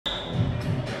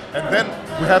And then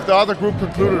we have the other group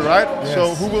concluded, right? Yes.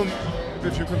 So who will,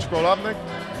 if you can scroll up, Nick.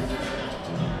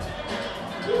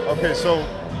 Okay, so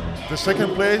the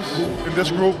second place in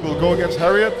this group will go against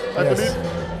Harriet, I believe.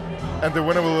 And the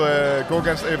winner will go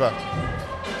against Eva.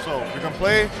 So you can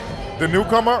play the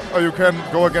newcomer or you can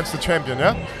go against the champion,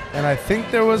 yeah? And I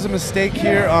think there was a mistake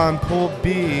here on Pool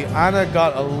B. Anna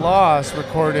got a loss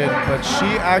recorded, but she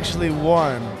actually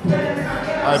won.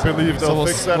 I believe they'll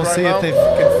fix that we'll right see now. if they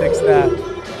can fix that.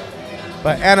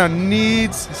 But Anna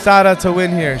needs Sara to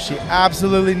win here. She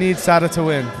absolutely needs Sara to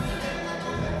win.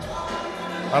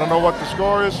 I don't know what the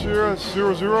score is here,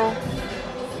 0-0.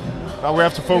 Now we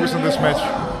have to focus on this match.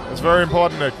 It's very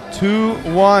important, Nick.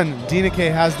 2-1.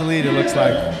 Dineke has the lead, it looks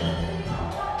like.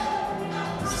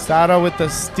 Sara with the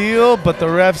steal, but the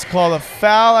refs call a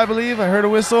foul, I believe. I heard a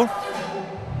whistle.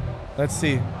 Let's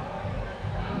see.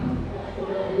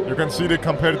 You can see the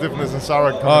competitiveness in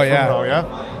Sara coming Oh, from yeah. now,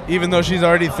 yeah? Even though she's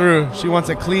already through, she wants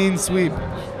a clean sweep.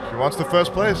 She wants the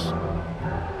first place.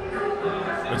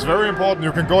 It's very important.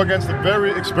 You can go against a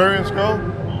very experienced girl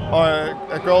or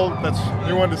a girl that's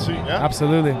new on the scene, yeah?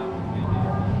 Absolutely.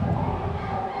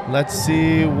 Let's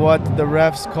see what the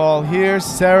refs call here.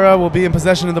 Sarah will be in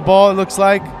possession of the ball, it looks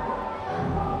like.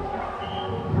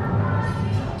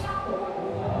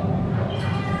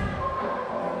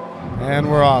 And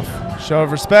we're off. Show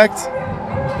of respect.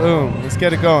 Boom. Let's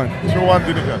get it going. 2-1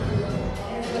 Dineke.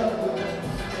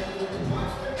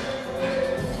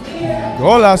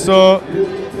 Golazo.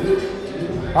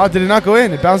 Oh, did it not go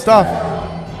in? It bounced off.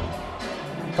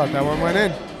 Thought that one went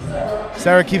in.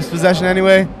 Sarah keeps possession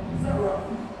anyway.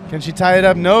 Can she tie it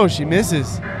up? No, she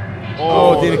misses.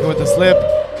 Oh, Dineke with the slip.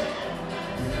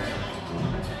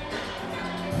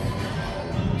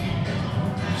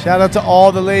 Shout out to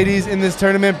all the ladies in this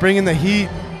tournament bringing the heat.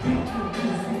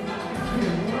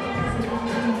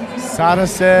 Sara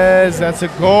says that's a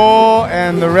goal,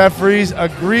 and the referees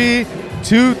agree.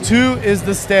 2-2 is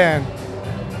the stand.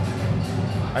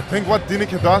 I think what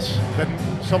Dineke does that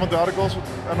some of the other girls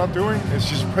are not doing is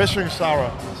she's pressuring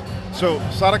Sara. So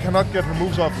Sara cannot get her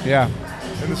moves off Yeah,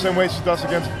 in the same way she does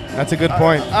against that's a good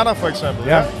point. Anna, for example.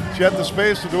 Yeah. She had the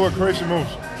space to do her crazy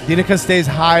moves. Dineke stays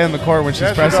high on the court when she's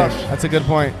Yeah, she pressing. does. That's a good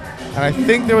point. And I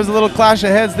think there was a little clash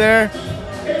of heads there.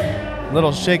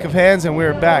 Little shake of hands, and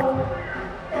we're back.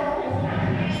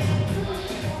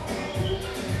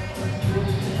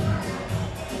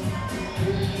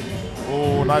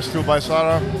 Oh, nice steal by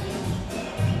Sara.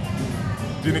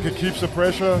 Dineke keeps the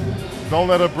pressure. Don't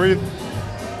let her breathe.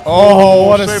 Oh,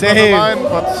 what a saved save. on the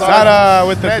line, but Sara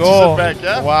with the snatches goal. it back,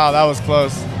 yeah? Wow, that was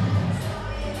close.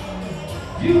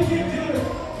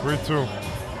 3-2.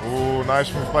 Oh,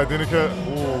 nice move by Dineke.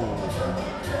 Ooh.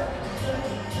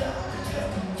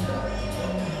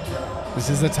 This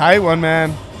is a tight one,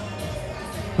 man.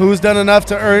 Who's done enough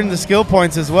to earn the skill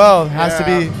points as well? Has to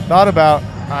be thought about.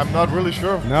 I'm not really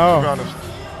sure, No. to be honest.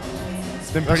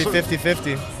 It's been pretty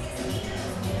 50-50.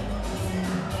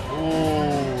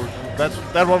 Ooh,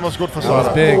 that one was good for That Sara.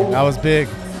 was big. That was big.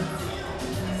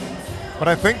 But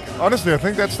I think, honestly, I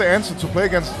think that's the answer to play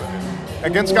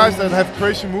against guys that have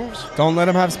crazy moves. Don't let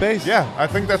him have space. Yeah, I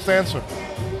think that's the answer.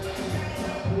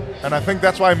 And I think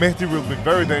that's why Mehdi will be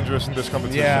very dangerous in this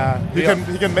competition. Yeah.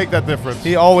 He can make that difference.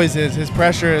 He always is. His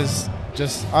pressure is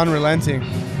just unrelenting.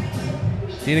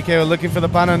 Dineke looking for the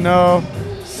Panna. No.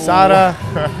 Sara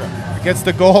gets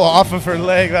the goal off of her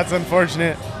leg. That's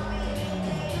unfortunate.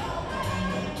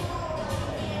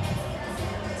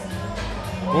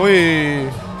 Oi.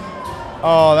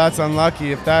 Oh, that's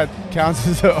unlucky if that counts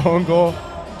as an own goal.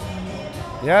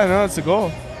 Yeah, no, it's a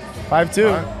goal.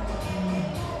 5-2. Right.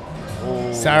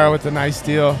 Oh. Sara with a nice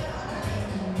steal.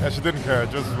 Yeah, she didn't care.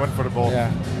 Just went for the ball.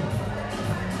 Yeah.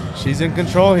 She's in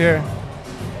control here.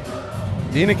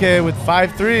 Dineke with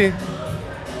 5-3.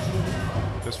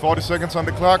 There's 40 seconds on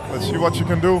the clock. Let's see what she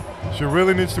can do. She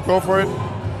really needs to go for it.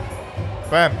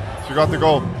 Bam. She got the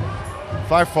goal.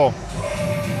 5-4.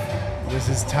 This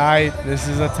is tight. This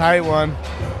is a tight one.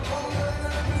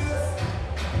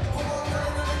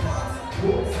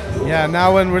 Yeah,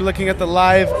 now when we're looking at the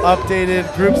live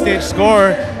updated group stage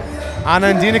score, Anna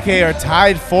and Dineke are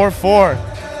tied 4-4.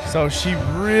 So she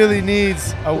really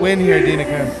needs a win here,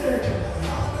 Dineke.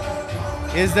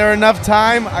 Is there enough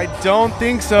time? I don't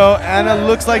think so. Anna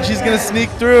looks like she's going to sneak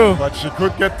through. But she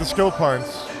could get the skill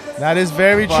points. That is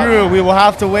very true. We will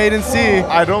have to wait and see.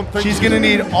 I don't think She's going to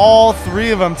need all three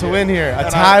of them to win here. A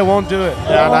tie won't do it.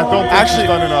 Yeah, and I don't think she's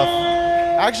done enough.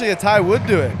 Actually, a tie would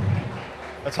do it.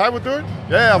 A tie would do it?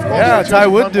 Yeah, of course. Yeah, a tie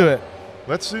would do it.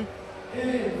 Let's see. I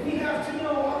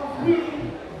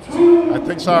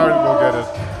think Sara will get it.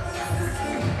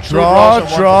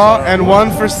 Draw, and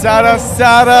one for Sada.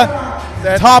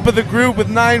 Sada, top of the group with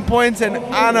 9 points, and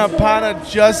Panna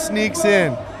just sneaks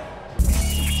in.